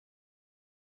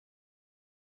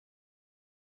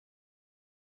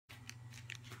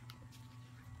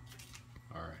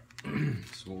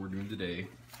So what we're doing today,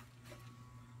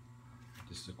 I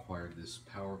just acquired this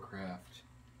Powercraft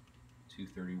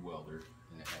 230 welder,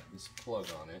 and it had this plug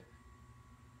on it.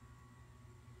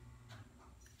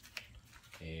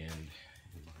 And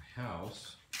in my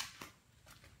house,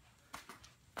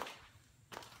 it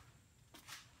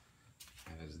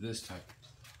has this type of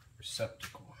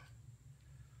receptacle,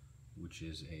 which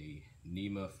is a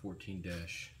NEMA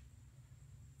 14-50,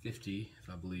 if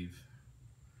I believe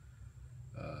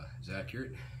is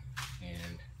accurate,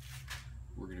 and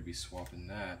we're going to be swapping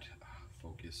that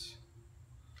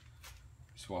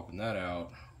swapping that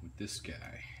out with this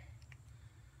guy.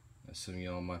 Now, some of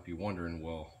y'all might be wondering,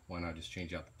 well, why not just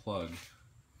change out the plug?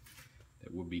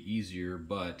 That would be easier,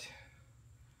 but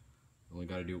I only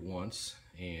got to do it once,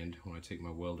 and when I take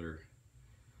my welder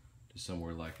to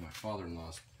somewhere like my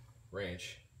father-in-law's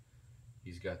ranch,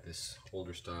 he's got this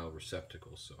older style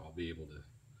receptacle, so I'll be able to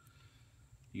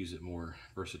use it more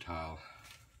versatile.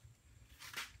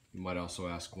 You might also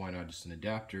ask, why not just an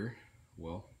adapter?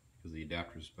 Well, because the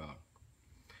adapter is about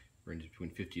ranges between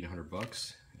 50 and 100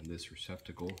 bucks, and this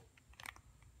receptacle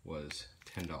was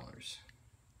 $10.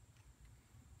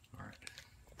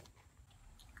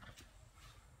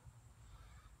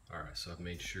 Alright, so I've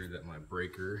made sure that my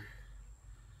breaker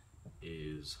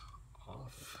is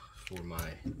off for my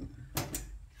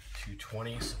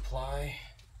 220 supply.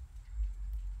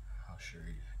 I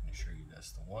can assure you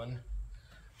that's the one,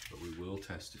 but we will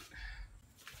test it.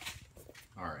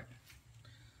 Alright,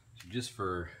 so just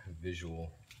for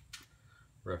visual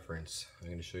reference, I'm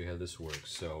going to show you how this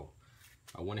works. So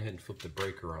I went ahead and flipped the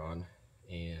breaker on,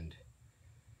 and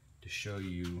to show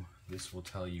you, this will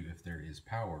tell you if there is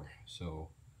power. So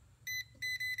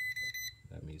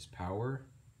that means power.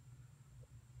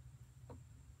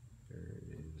 There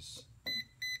is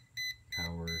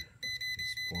power.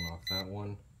 It's pulling off that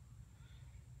one,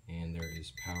 and there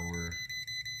is power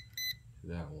to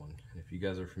that one. And if you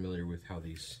guys are familiar with how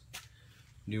these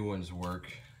new ones work,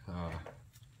 kind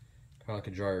of like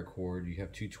a dryer cord, you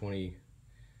have 220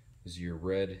 is your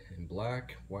red and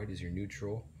black, white is your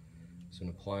neutral. So an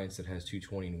appliance that has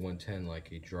 220 and 110,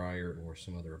 like a dryer or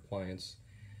some other appliance,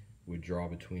 would draw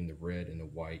between the red and the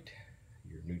white,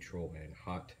 your neutral and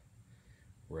hot,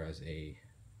 whereas a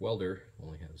welder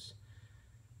only has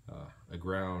a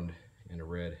ground and a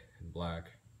red and black,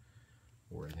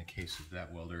 or in the case of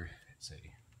that welder, it's a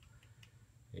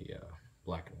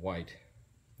black and white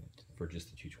for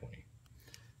just the 220.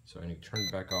 So I need to turn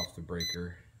back off the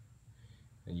breaker,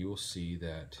 and you will see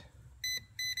that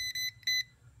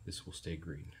this will stay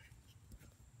green.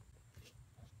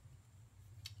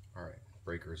 Alright,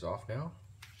 breaker is off now,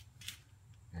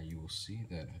 and you will see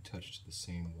that I touched the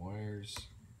same wires.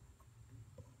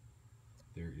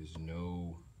 There is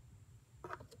no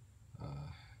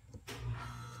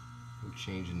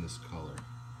change in this color.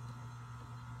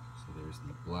 So there's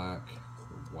the black,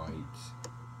 the white,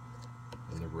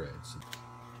 and the red. So,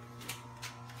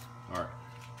 alright,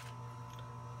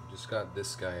 we just got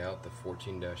this guy out, the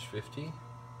 14-50,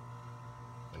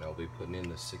 and I'll be putting in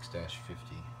the 6-50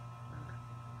 or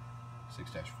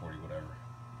 6-40, whatever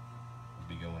will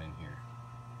be going in here.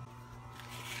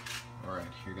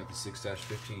 Alright, here got the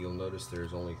 6-50. You'll notice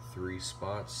there's only 3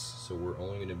 spots, so we're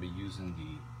only going to be using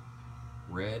the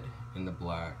red and the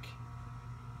black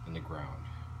and the ground.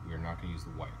 We are not going to use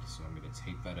the white, so I'm going to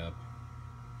tape that up.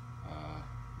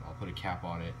 I'll put a cap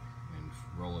on it and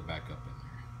roll it back up in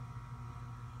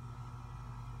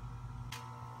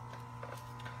there.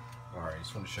 Alright,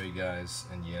 just want to show you guys,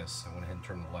 and yes, I went ahead and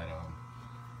turned the light on.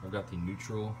 I've got the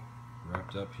neutral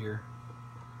wrapped up here.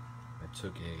 I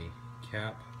took a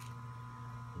cap,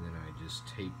 and then I just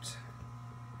taped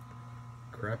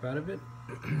the crap out of it.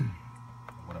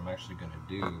 What I'm actually going to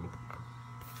do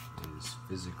is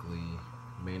physically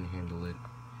manhandle it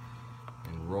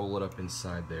and roll it up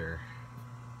inside there,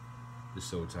 just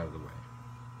so it's out of the way.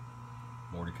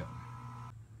 More to come.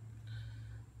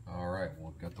 Alright,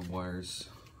 well, I've got the wires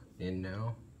in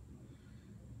now.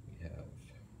 We have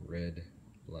red,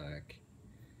 black,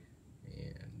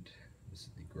 and this is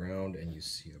the ground, and you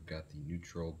see I've got the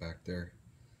neutral back there,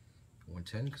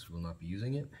 110, because we will not be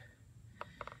using it.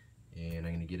 And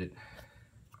I'm going to get it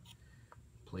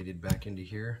plated back into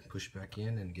here, push back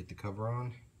in, and get the cover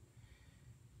on,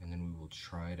 and then we will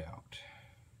try it out.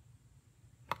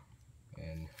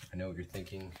 And I know what you're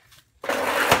thinking. Oops,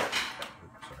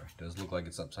 sorry, it does look like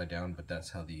it's upside down, but that's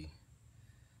how the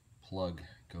plug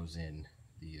goes in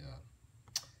the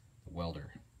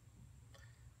welder.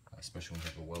 Especially when you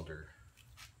have a welder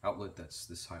outlet that's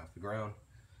this high off the ground,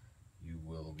 you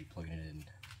will be plugging it in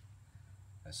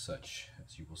as such,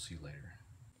 as you will see later.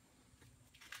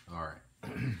 Alright,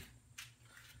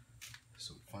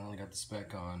 Finally got the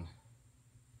spec on.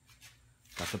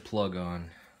 Got the plug on.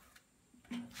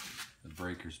 The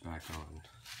breaker's back on.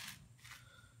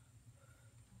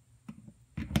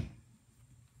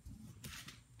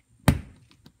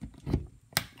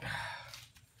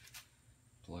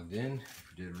 Plugged in.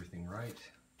 If we did everything right,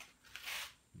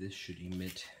 this should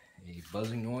emit a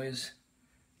buzzing noise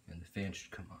and the fan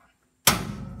should come on.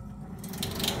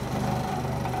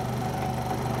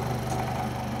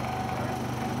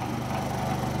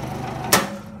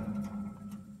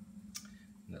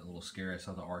 That little scare, I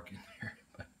saw the arc in there,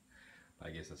 but I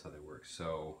guess that's how they work.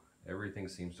 So everything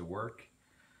seems to work,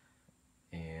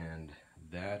 and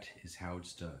that is how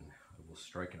it's done. I will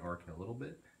strike an arc in a little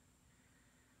bit.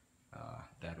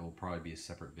 That will probably be a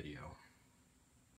separate video.